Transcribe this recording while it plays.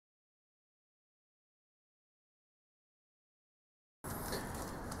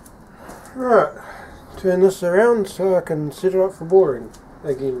Right, turn this around so I can set it up for boring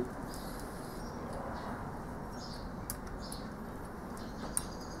again.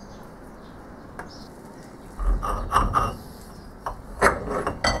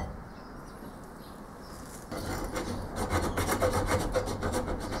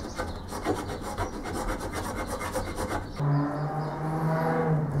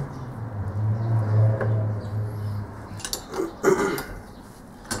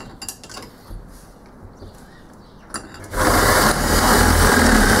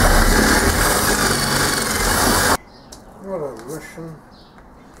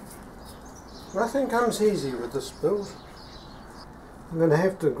 Nothing comes easy with this build. I'm going to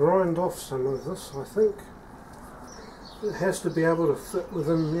have to grind off some of this, I think. It has to be able to fit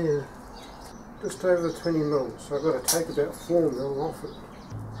within there. Just over 20 mil, so I've got to take about 4 mil off it.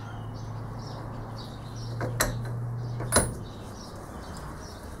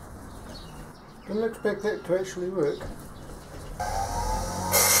 Didn't expect that to actually work.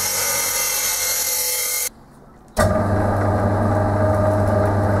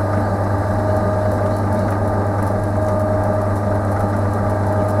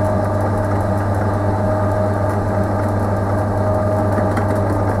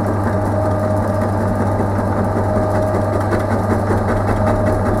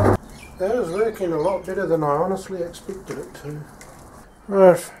 A lot better than I honestly expected it to.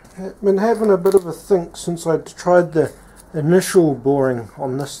 Right, I've been having a bit of a think since I tried the initial boring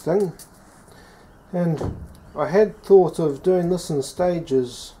on this thing, and I had thought of doing this in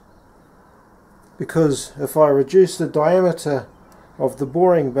stages, because if I reduce the diameter of the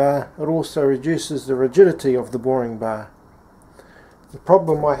boring bar, it also reduces the rigidity of the boring bar. The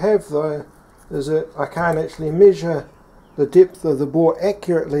problem I have though is that I can't actually measure the depth of the bore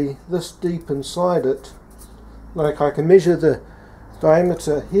accurately this deep inside it. Like, I can measure the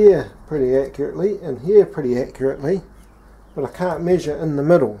diameter here pretty accurately and here pretty accurately, but I can't measure in the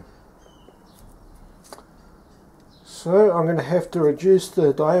middle. So I'm going to have to reduce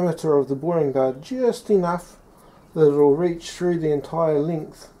the diameter of the boring bar just enough that it will reach through the entire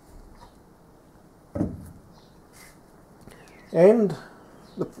length. And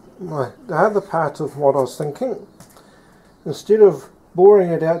the other part of what I was thinking, instead of boring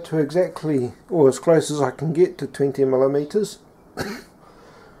it out to exactly, or as close as I can get to 20 millimeters,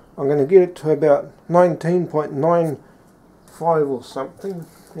 I'm going to get it to about 19.95 or something,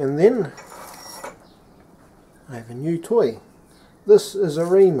 and then I have a new toy. This is a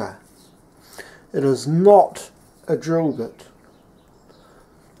reamer. It is not a drill bit.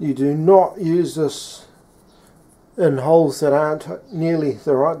 You do not use this in holes that aren't nearly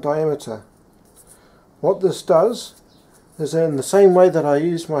the right diameter. What this does is, in the same way that I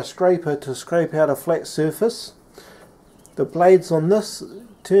use my scraper to scrape out a flat surface, the blades on this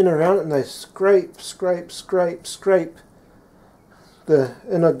turn around and they scrape the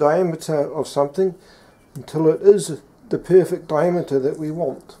inner diameter of something until it is the perfect diameter that we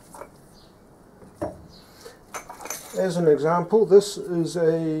want. As an example, this is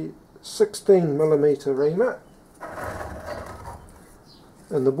a 16 millimeter reamer,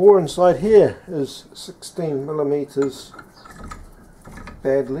 and the bore inside here is 16 millimeters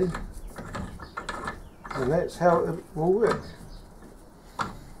badly, and that's how it will work.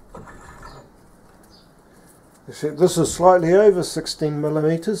 Except this is slightly over 16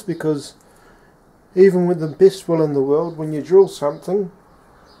 millimeters, because even with the best will in the world, when you drill something,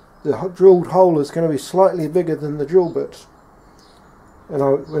 the drilled hole is going to be slightly bigger than the drill bit. And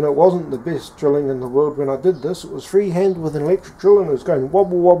when it wasn't the best drilling in the world when I did this, it was freehand with an electric drill and it was going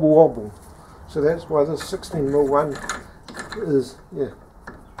wobble wobble wobble. So that's why this 16mm one is, yeah,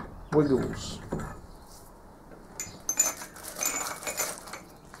 wiggles.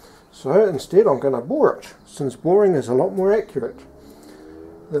 So instead I'm going to bore it, since boring is a lot more accurate.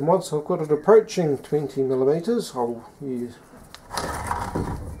 Then once I've got it approaching 20 millimeters, I'll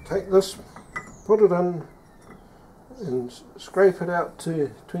take this, put it in, and scrape it out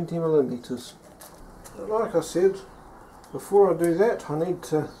to 20 millimeters. But like I said, before I do that, I need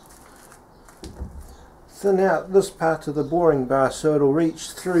to thin out this part of the boring bar so it'll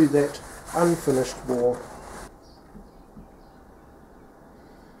reach through that unfinished bore.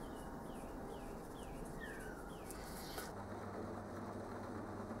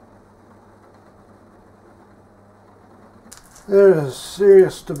 There are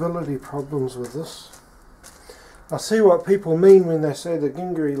serious stability problems with this. I see what people mean when they say the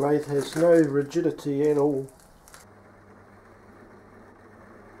Gingery Lathe has no rigidity at all.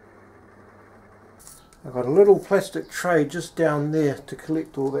 I've got a little plastic tray just down there to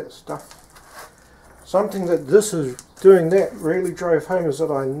collect all that stuff. Something that this is doing that really drove home is that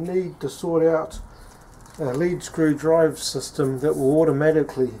I need to sort out a lead screw drive system that will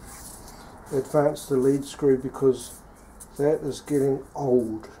automatically advance the lead screw, because that is getting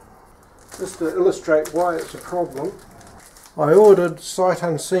old. Just to illustrate why it's a problem, I ordered sight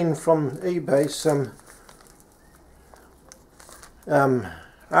unseen from eBay some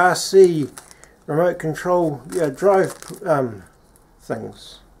RC remote control drive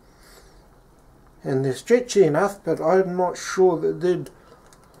things, and they're stretchy enough, but I'm not sure that they'd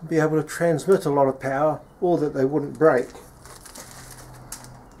be able to transmit a lot of power or that they wouldn't break.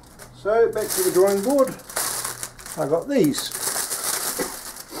 So back to the drawing board, I got these.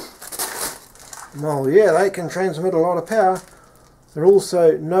 Well, yeah, they can transmit a lot of power. They're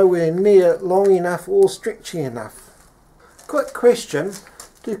also nowhere near long enough or stretchy enough. Quick question,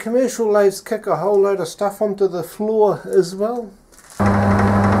 do commercial lathes kick a whole load of stuff onto the floor as well?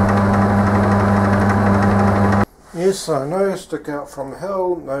 Yes, I know, stick out from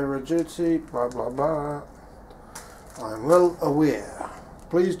hell, no rigidity, blah blah blah. I'm well aware.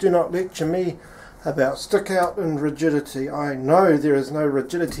 Please do not lecture me about stick out and rigidity. I know there is no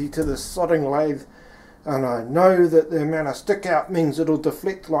rigidity to this sodding lathe, and I know that the amount of stick out means it'll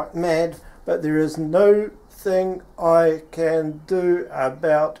deflect like mad, but there is no thing I can do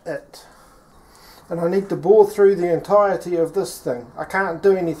about it. And I need to bore through the entirety of this thing. I can't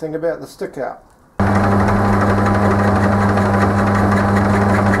do anything about the stick out.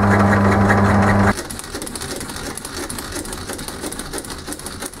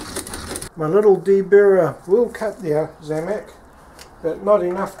 My little deburrer will cut the Zamac, but not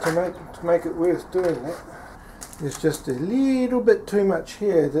enough to make it worth doing that. There's just a little bit too much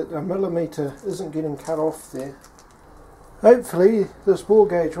here that a millimetre isn't getting cut off there. Hopefully this bore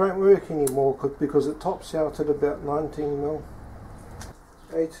gauge won't work anymore because it tops out at about 19mm.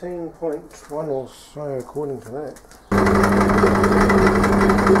 18.1 or so according to that.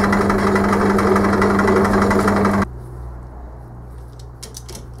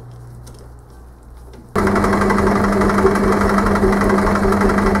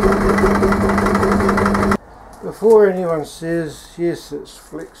 Before anyone says, yes, it's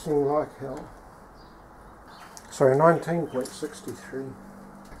flexing like hell. Sorry, 19.63.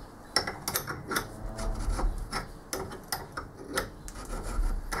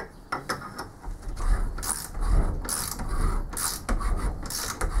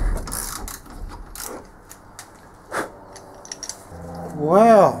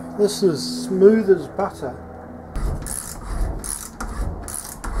 Wow, this is smooth as butter.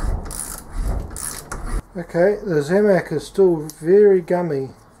 Okay, the Zamac is still very gummy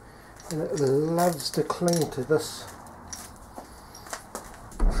and it loves to cling to this.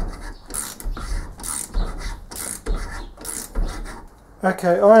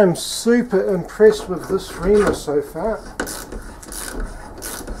 Okay, I am super impressed with this reamer so far.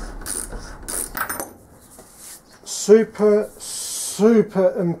 Super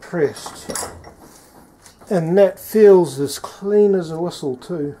impressed. And that feels as clean as a whistle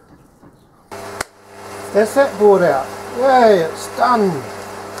too. That's that board out. Yay, it's done.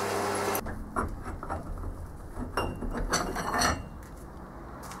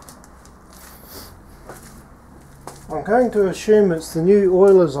 I'm going to assume it's the new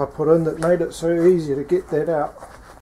oilers I put in that made it so easy to get that out.